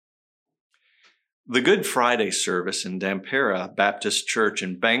The Good Friday service in Dampera Baptist Church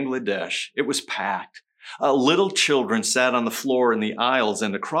in Bangladesh, it was packed. Little children sat on the floor in the aisles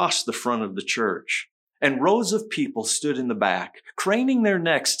and across the front of the church. And rows of people stood in the back, craning their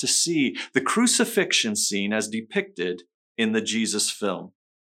necks to see the crucifixion scene as depicted in the Jesus film.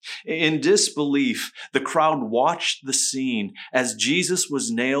 In disbelief, the crowd watched the scene as Jesus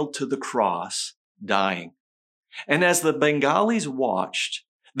was nailed to the cross, dying. And as the Bengalis watched,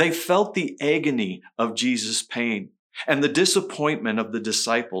 they felt the agony of Jesus' pain and the disappointment of the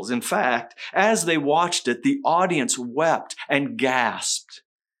disciples. In fact, as they watched it, the audience wept and gasped.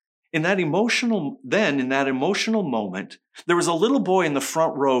 In that emotional moment, there was a little boy in the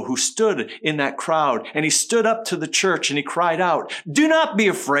front row who stood in that crowd, and he stood up to the church and he cried out, "Do not be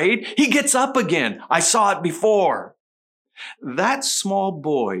afraid. He gets up again. I saw it before." That small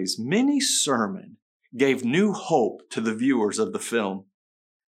boy's mini sermon gave new hope to the viewers of the film.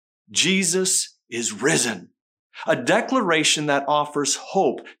 Jesus is risen, a declaration that offers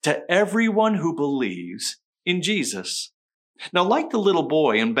hope to everyone who believes in Jesus. Now, like the little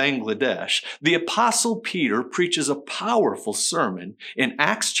boy in Bangladesh, the Apostle Peter preaches a powerful sermon in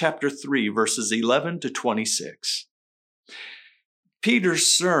Acts chapter 3, verses 11 to 26. Peter's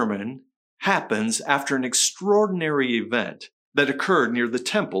sermon happens after an extraordinary event that occurred near the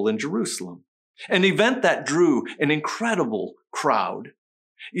temple in Jerusalem, an event that drew an incredible crowd.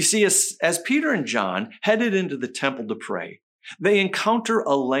 You see, as Peter and John headed into the temple to pray, they encounter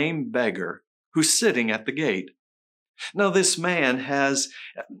a lame beggar who's sitting at the gate. Now, this man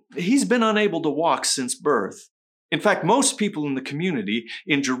he's been unable to walk since birth. In fact, most people in the community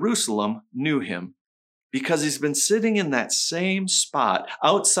in Jerusalem knew him because he's been sitting in that same spot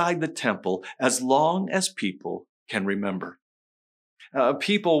outside the temple as long as people can remember.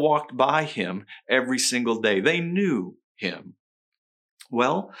 People walked by him every single day. They knew him.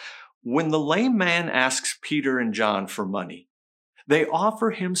 Well, when the lame man asks Peter and John for money, they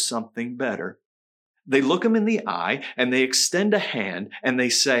offer him something better. They look him in the eye and they extend a hand and they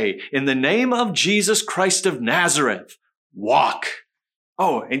say, "In the name of Jesus Christ of Nazareth, walk."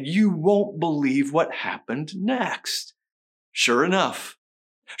 Oh, and you won't believe what happened next. Sure enough,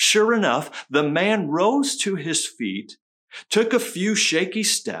 the man rose to his feet, took a few shaky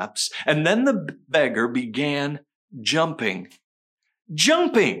steps, and then the beggar began jumping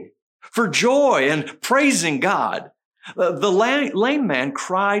for joy and praising God. The lame man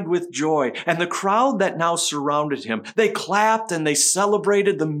cried with joy, and the crowd that now surrounded him, they clapped and they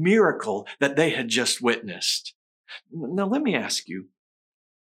celebrated the miracle that they had just witnessed. Now, let me ask you,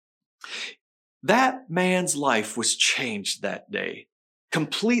 that man's life was changed that day,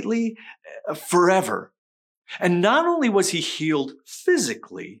 completely, forever. And not only was he healed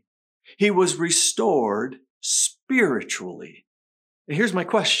physically, he was restored spiritually. And here's my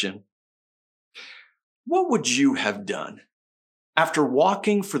question. What would you have done after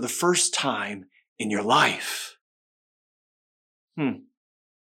walking for the first time in your life?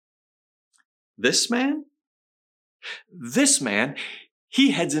 This man,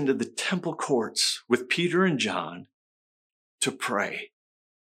 he heads into the temple courts with Peter and John to pray.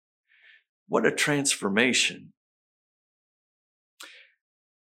 What a transformation.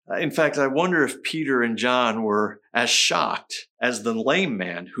 In fact, I wonder if Peter and John were as shocked as the lame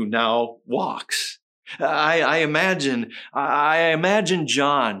man who now walks. I imagine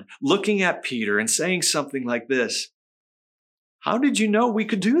John looking at Peter and saying something like this: "How did you know we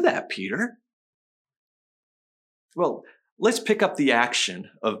could do that, Peter?" Well, let's pick up the action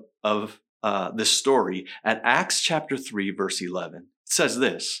of this story at Acts chapter 3, verse 11. It says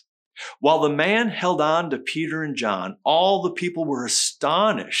this: "While the man held on to Peter and John, all the people were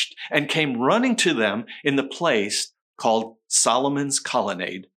astonished and came running to them in the place called Solomon's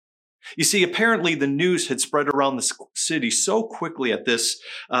Colonnade." You see, apparently the news had spread around the city so quickly at this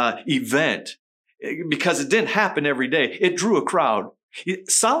event, because it didn't happen every day. It drew a crowd.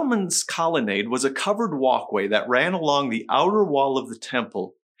 Solomon's Colonnade was a covered walkway that ran along the outer wall of the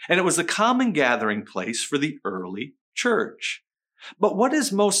temple, and it was a common gathering place for the early church. But what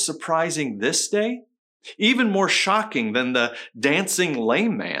is most surprising this day, even more shocking than the dancing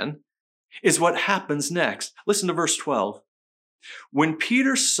lame man, is what happens next. Listen to verse 12. "When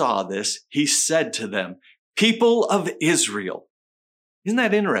Peter saw this, he said to them, 'People of Israel.'" Isn't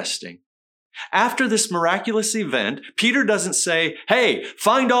that interesting? After this miraculous event, Peter doesn't say, "Hey,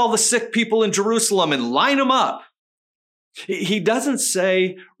 find all the sick people in Jerusalem and line them up." He doesn't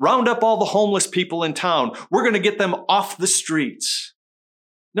say, "Round up all the homeless people in town. We're going to get them off the streets."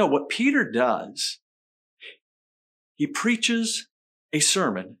 No, what Peter does, he preaches a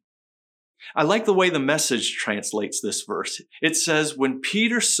sermon. I like the way the Message translates this verse. It says, when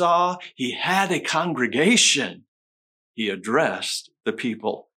Peter saw he had a congregation, he addressed the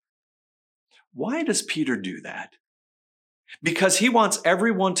people. Why does Peter do that? Because he wants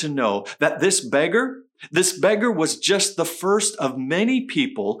everyone to know that this beggar was just the first of many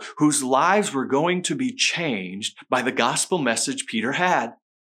people whose lives were going to be changed by the gospel message Peter had.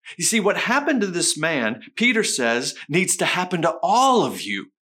 You see, what happened to this man, Peter says, needs to happen to all of you.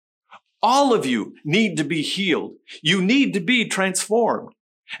 All of you need to be healed. You need to be transformed.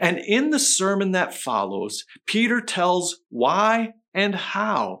 And in the sermon that follows, Peter tells why and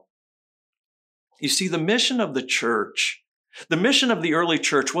how. You see, the mission of the church, the mission of the early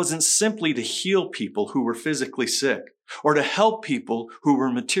church wasn't simply to heal people who were physically sick or to help people who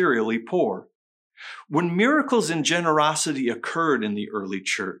were materially poor. When miracles and generosity occurred in the early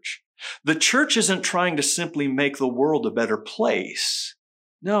church, the church isn't trying to simply make the world a better place.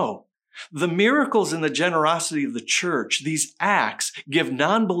 No. The miracles and the generosity of the church, these acts, give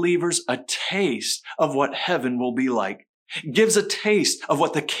non-believers a taste of what heaven will be like, gives a taste of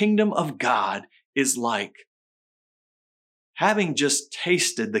what the kingdom of God is like. Having just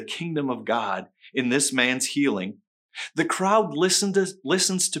tasted the kingdom of God in this man's healing, the crowd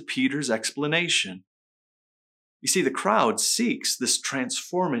listens to Peter's explanation. You see, the crowd seeks this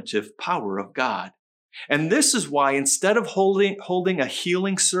transformative power of God. And this is why instead of holding a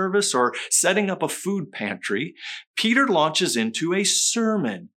healing service or setting up a food pantry, Peter launches into a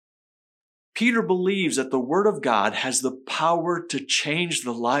sermon. Peter believes that the Word of God has the power to change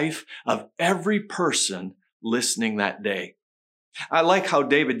the life of every person listening that day. I like how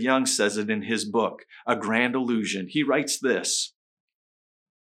David Young says it in his book, A Grand Illusion. He writes this: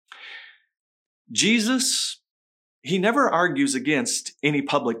 Jesus, he never argues against any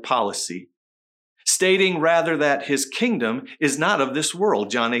public policy, stating rather that his kingdom is not of this world,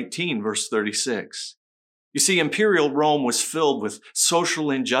 John 18, verse 36. You see, imperial Rome was filled with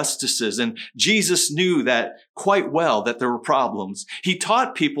social injustices, and Jesus knew that quite well that there were problems. He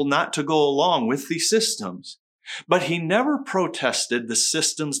taught people not to go along with these systems, but he never protested the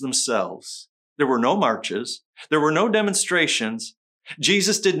systems themselves. There were no marches. There were no demonstrations.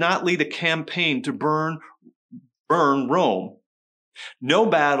 Jesus did not lead a campaign to burn Rome. No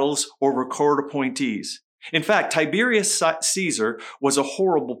battles or record appointees. In fact, Tiberius Caesar was a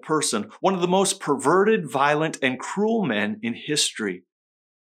horrible person, one of the most perverted, violent, and cruel men in history.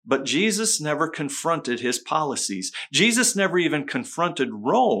 But Jesus never confronted his policies. Jesus never even confronted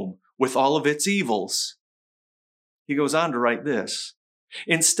Rome with all of its evils. He goes on to write this: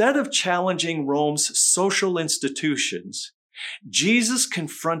 instead of challenging Rome's social institutions, Jesus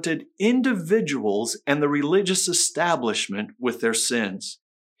confronted individuals and the religious establishment with their sins.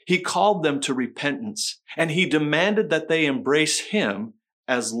 He called them to repentance, and he demanded that they embrace him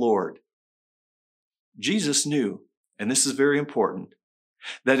as Lord. Jesus knew, and this is very important,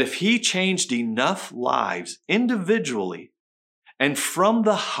 that if he changed enough lives individually and from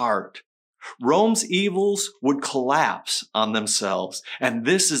the heart, Rome's evils would collapse on themselves. And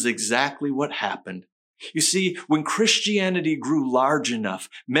this is exactly what happened. You see, when Christianity grew large enough,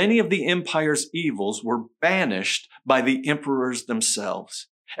 many of the empire's evils were banished by the emperors themselves.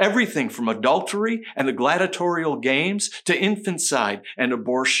 Everything from adultery and the gladiatorial games to infanticide and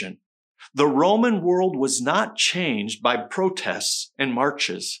abortion. The Roman world was not changed by protests and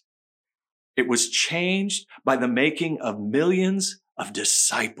marches. It was changed by the making of millions of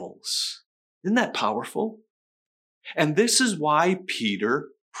disciples. Isn't that powerful? And this is why Peter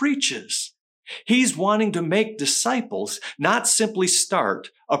preaches. He's wanting to make disciples, not simply start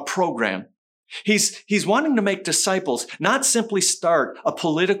a program. He's wanting to make disciples, not simply start a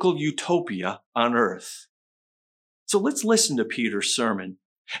political utopia on earth. So let's listen to Peter's sermon.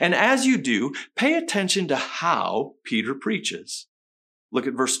 And as you do, pay attention to how Peter preaches. Look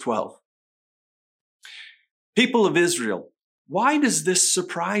at verse 12. People of Israel, why does this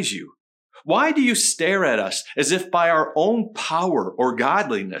surprise you? Why do you stare at us as if by our own power or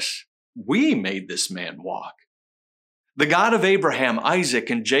godliness we made this man walk? The God of Abraham, Isaac,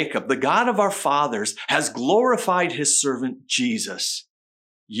 and Jacob, the God of our fathers, has glorified his servant Jesus.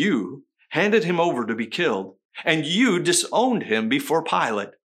 You handed him over to be killed, and you disowned him before Pilate,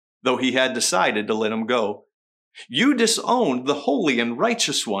 though he had decided to let him go. You disowned the holy and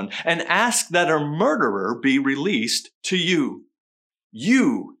righteous one and asked that a murderer be released to you.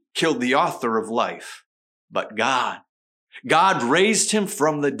 You killed the author of life, but God raised him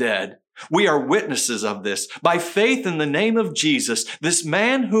from the dead. We are witnesses of this. By faith in the name of Jesus, this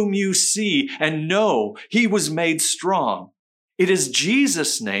man whom you see and know, he was made strong. It is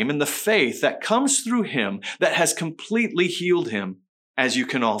Jesus' name and the faith that comes through him that has completely healed him, as you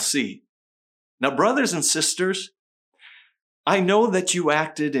can all see. Now, brothers and sisters, I know that you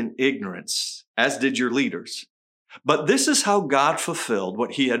acted in ignorance, as did your leaders. But this is how God fulfilled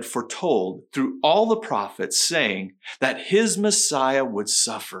what he had foretold through all the prophets, saying that his Messiah would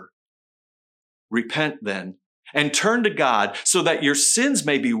suffer. Repent then and turn to God so that your sins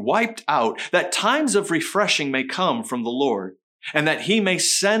may be wiped out, that times of refreshing may come from the Lord, and that he may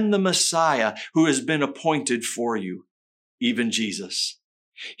send the Messiah who has been appointed for you, even Jesus.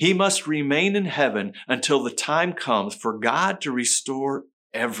 He must remain in heaven until the time comes for God to restore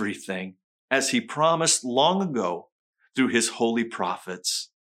everything, as he promised long ago through his holy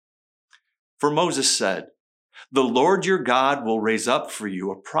prophets. For Moses said, "The Lord your God will raise up for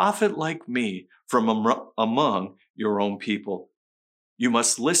you a prophet like me from among your own people. You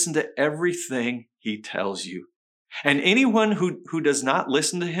must listen to everything he tells you. And anyone who does not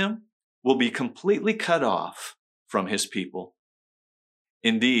listen to him will be completely cut off from his people."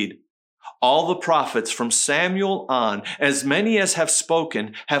 Indeed, all the prophets from Samuel on, as many as have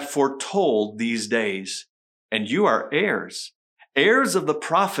spoken, have foretold these days. And you are heirs, heirs of the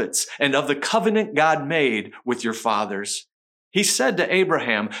prophets and of the covenant God made with your fathers. He said to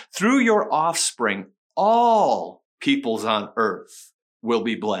Abraham, "Through your offspring, all peoples on earth will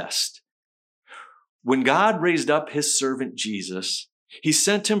be blessed." When God raised up his servant Jesus, he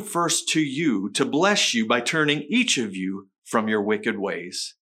sent him first to you to bless you by turning each of you from your wicked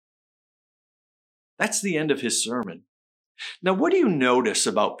ways. That's the end of his sermon. Now, what do you notice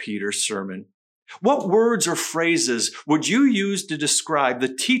about Peter's sermon? What words or phrases would you use to describe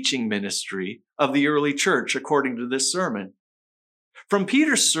the teaching ministry of the early church according to this sermon? From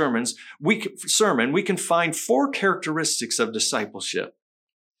Peter's sermon, we can find 4 characteristics of discipleship.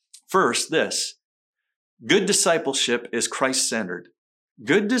 First, this: good discipleship is Christ-centered.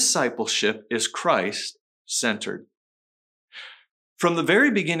 Good discipleship is Christ-centered. From the very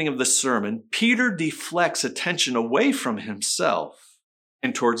beginning of the sermon, Peter deflects attention away from himself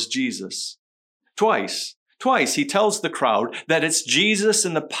and towards Jesus. Twice he tells the crowd that it's Jesus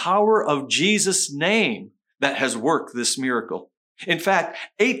and the power of Jesus' name that has worked this miracle. In fact,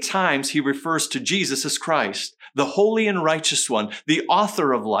 8 times he refers to Jesus as Christ, the holy and righteous one, the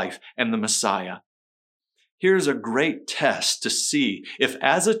author of life, and the Messiah. Here's a great test to see if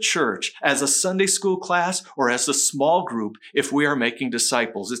as a church, as a Sunday school class, or as a small group, if we are making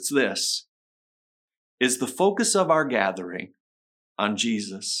disciples. It's this: is the focus of our gathering on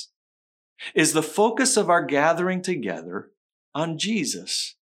Jesus? Is the focus of our gathering together on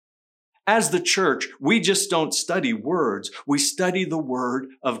Jesus? As the church, we just don't study words. We study the Word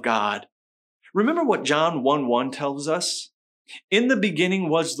of God. Remember what John 1:1 tells us? In the beginning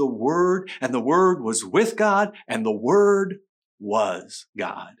was the Word, and the Word was with God, and the Word was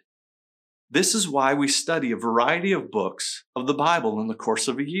God. This is why we study a variety of books of the Bible in the course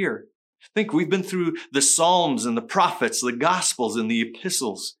of a year. Think, we've been through the Psalms and the prophets, the Gospels and the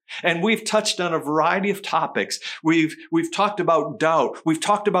epistles, and we've touched on a variety of topics. We've talked about doubt. We've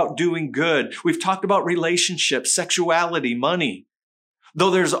talked about doing good. We've talked about relationships, sexuality, money. Though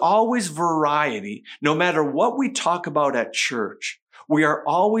there's always variety, no matter what we talk about at church, we are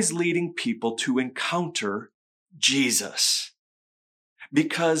always leading people to encounter Jesus.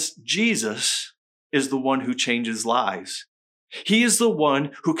 Because Jesus is the one who changes lives. He is the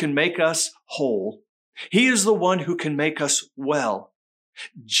one who can make us whole. He is the one who can make us well.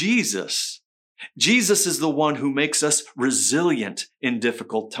 Jesus is the one who makes us resilient in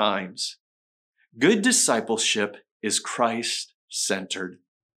difficult times. Good discipleship is Christ-centered.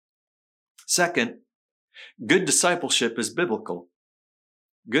 Second, good discipleship is biblical.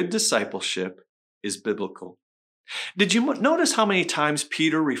 Good discipleship is biblical. Did you notice how many times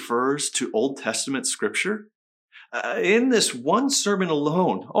Peter refers to Old Testament scripture? In this one sermon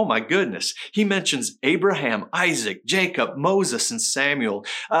alone, oh my goodness, he mentions Abraham, Isaac, Jacob, Moses, and Samuel.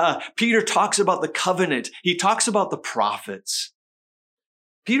 Peter talks about the covenant. He talks about the prophets.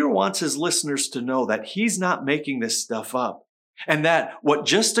 Peter wants his listeners to know that he's not making this stuff up, and that what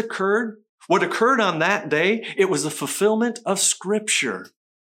occurred on that day, it was the fulfillment of Scripture.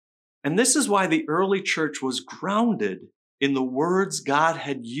 And this is why the early church was grounded in the words God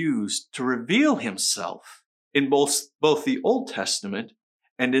had used to reveal himself in both the Old Testament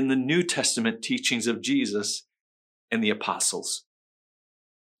and in the New Testament teachings of Jesus and the apostles.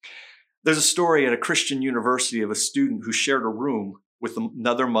 There's a story at a Christian university of a student who shared a room with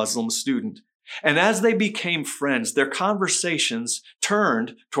another Muslim student. And as they became friends, their conversations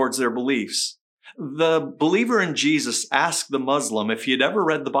turned towards their beliefs. The believer in Jesus asked the Muslim if he had ever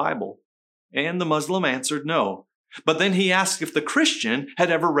read the Bible, and the Muslim answered no. But then he asked if the Christian had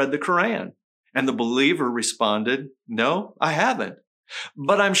ever read the Quran. And the believer responded, "No, I haven't."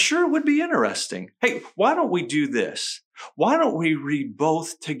 But I'm sure it would be interesting. Hey, why don't we do this? Why don't we read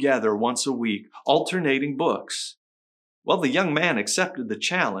both together once a week, alternating books? Well, the young man accepted the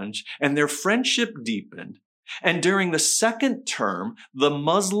challenge and their friendship deepened. And during the second term, the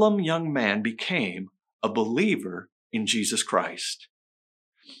Muslim young man became a believer in Jesus Christ.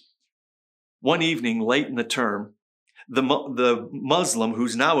 One evening late in the term, the Muslim,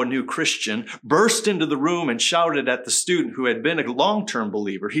 who's now a new Christian, burst into the room and shouted at the student who had been a long-term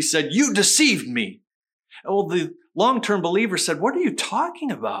believer. He said, "You deceived me." Well, the long-term believer said, "What are you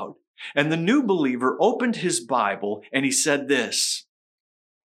talking about?" And the new believer opened his Bible and he said this,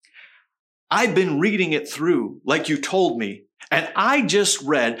 "I've been reading it through like you told me, and I just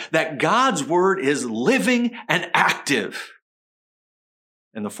read that God's word is living and active."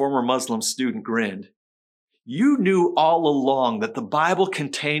 And the former Muslim student grinned. "You knew all along that the Bible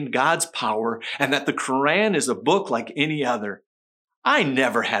contained God's power and that the Quran is a book like any other. I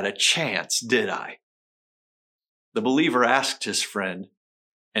never had a chance, did I?" The believer asked his friend,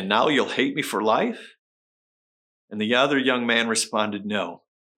 "And now you'll hate me for life?" And the other young man responded, "No.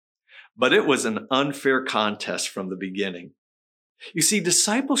 But it was an unfair contest from the beginning." You see,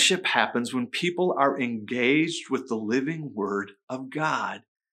 discipleship happens when people are engaged with the living word of God.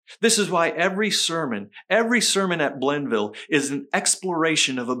 This is why every sermon at Blenville is an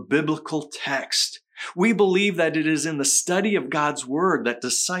exploration of a biblical text. We believe that it is in the study of God's word that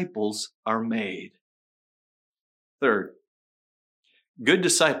disciples are made. Third, good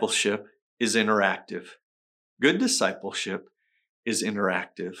discipleship is interactive. Good discipleship is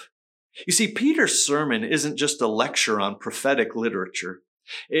interactive. You see, Peter's sermon isn't just a lecture on prophetic literature.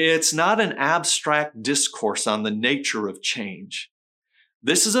 It's not an abstract discourse on the nature of change.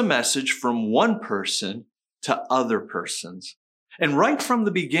 This is a message from one person to other persons. And right from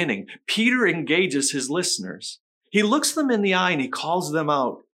the beginning, Peter engages his listeners. He looks them in the eye and he calls them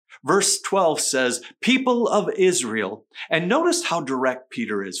out. Verse 12 says, "People of Israel." And notice how direct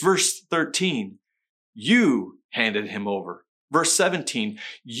Peter is. Verse 13, "You handed him over." Verse 17,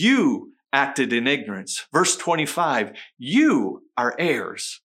 "You acted in ignorance." Verse 25, "You are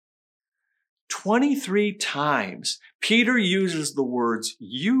heirs." 23 times, Peter uses the words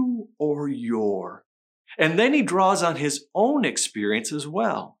 "you" or "your." And then he draws on his own experience as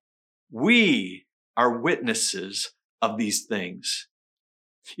well. We are witnesses of these things.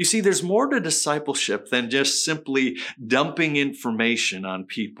 You see, there's more to discipleship than just simply dumping information on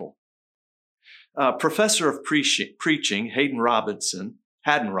people. Professor of preaching, Haddon Robinson,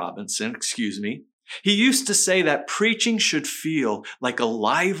 he used to say that preaching should feel like a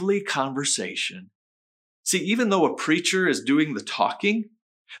lively conversation. See, even though a preacher is doing the talking,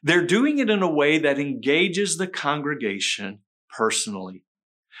 they're doing it in a way that engages the congregation personally.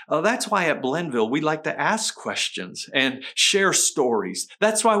 That's why at Blenville, we like to ask questions and share stories.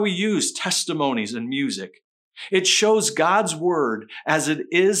 That's why we use testimonies and music. It shows God's word as it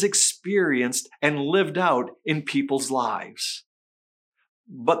is experienced and lived out in people's lives.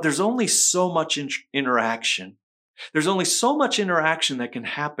 But there's only so much interaction. There's only so much interaction that can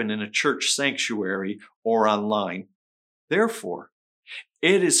happen in a church sanctuary or online. Therefore,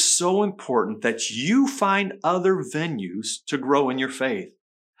 it is so important that you find other venues to grow in your faith.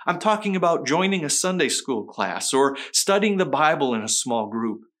 I'm talking about joining a Sunday school class or studying the Bible in a small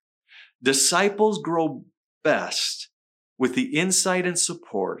group. Disciples grow best with the insight and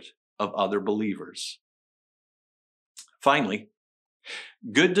support of other believers. Finally,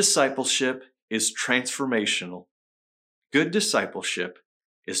 good discipleship is transformational. Good discipleship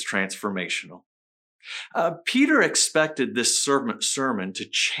is transformational. Peter expected this sermon to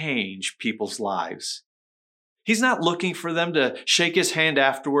change people's lives. He's not looking for them to shake his hand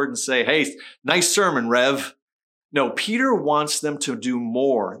afterward and say, "Hey, nice sermon, Rev." No, Peter wants them to do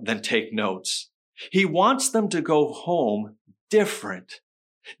more than take notes. He wants them to go home different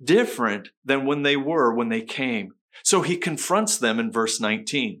than when they came. So he confronts them in verse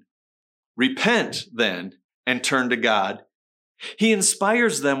 19. "Repent then and turn to God." He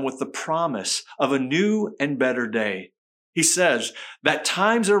inspires them with the promise of a new and better day. He says that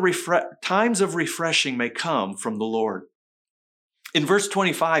times of refreshing may come from the Lord. In verse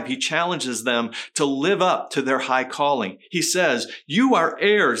 25, he challenges them to live up to their high calling. He says, "You are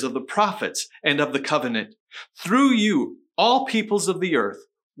heirs of the prophets and of the covenant. Through you, all peoples of the earth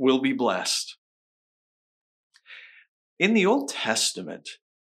will be blessed." In the Old Testament,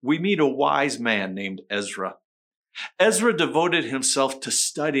 we meet a wise man named Ezra. Ezra devoted himself to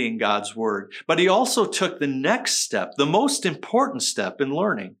studying God's word, but he also took the next step, the most important step in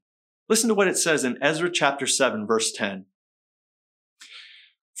learning. Listen to what it says in Ezra chapter 7, verse 10.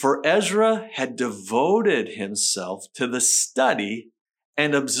 "For Ezra had devoted himself to the study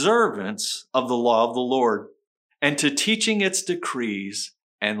and observance of the law of the Lord, and to teaching its decrees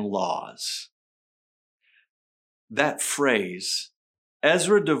and laws. That phrase,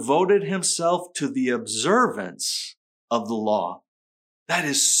 Ezra devoted himself to the observance of the law. That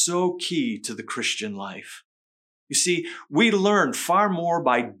is so key to the Christian life. You see, we learn far more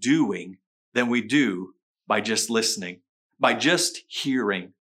by doing than we do by just listening, by just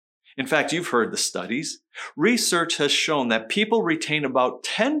hearing. In fact, you've heard the studies. Research has shown that people retain about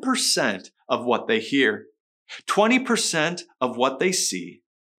 10% of what they hear, 20% of what they see,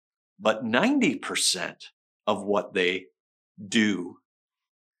 but 90% of what they do.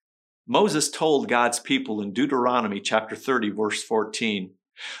 Moses told God's people in Deuteronomy chapter 30, verse 14,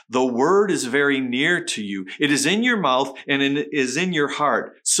 "The word is very near to you. It is in your mouth and it is in your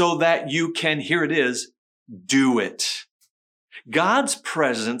heart, so that you can," here it is, "do it." God's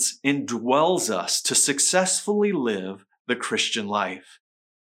presence indwells us to successfully live the Christian life.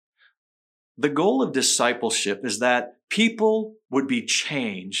 The goal of discipleship is that people would be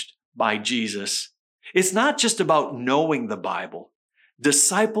changed by Jesus. It's not just about knowing the Bible.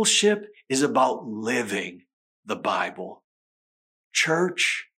 Discipleship is about living the Bible.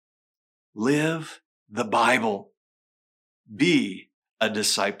 Church, live the Bible. Be a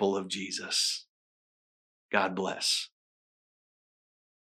disciple of Jesus. God bless.